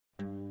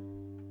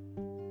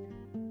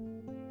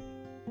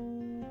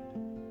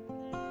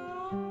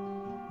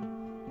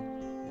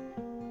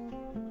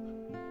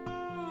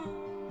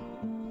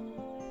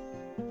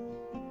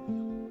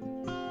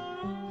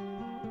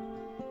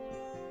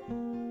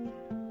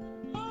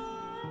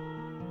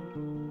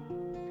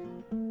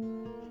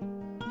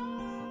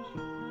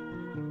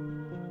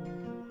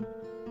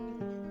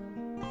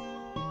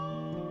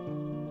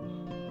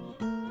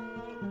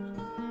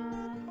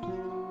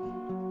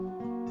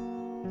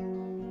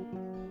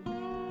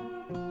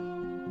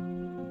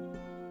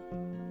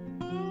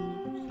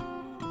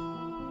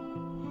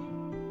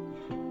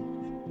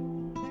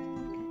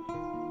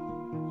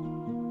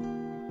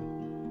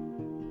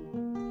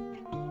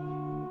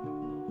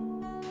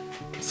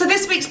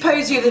week's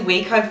Posy of the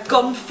Week, I've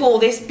gone for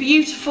this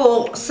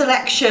beautiful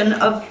selection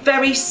of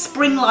very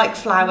spring-like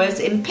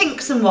flowers in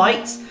pinks and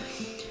whites.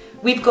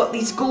 We've got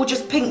these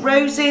gorgeous pink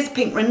roses,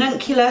 pink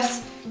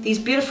ranunculus, these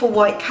beautiful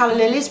white calla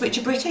lilies, which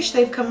are British,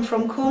 they've come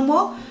from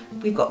Cornwall.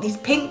 We've got these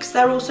pinks,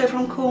 they're also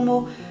from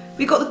Cornwall.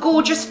 We've got the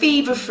gorgeous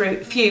fever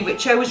fruit few,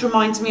 which always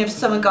reminds me of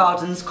summer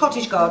gardens,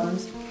 cottage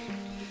gardens.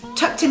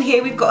 Tucked in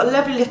here, we've got a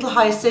lovely little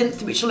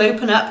hyacinth, which will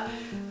open up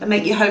and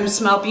make your home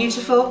smell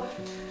beautiful.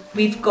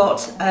 We've got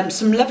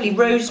some lovely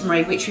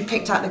rosemary, which we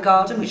picked out the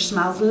garden, which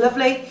smells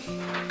lovely,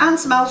 and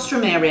some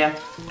alstroemeria,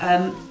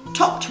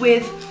 topped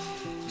with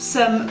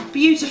some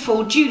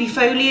beautiful Judy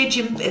foliage,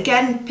 and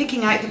again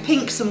picking out the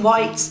pinks and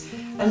whites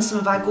and some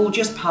of our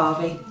gorgeous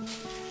parvi.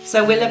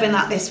 So we're loving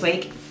that this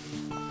week.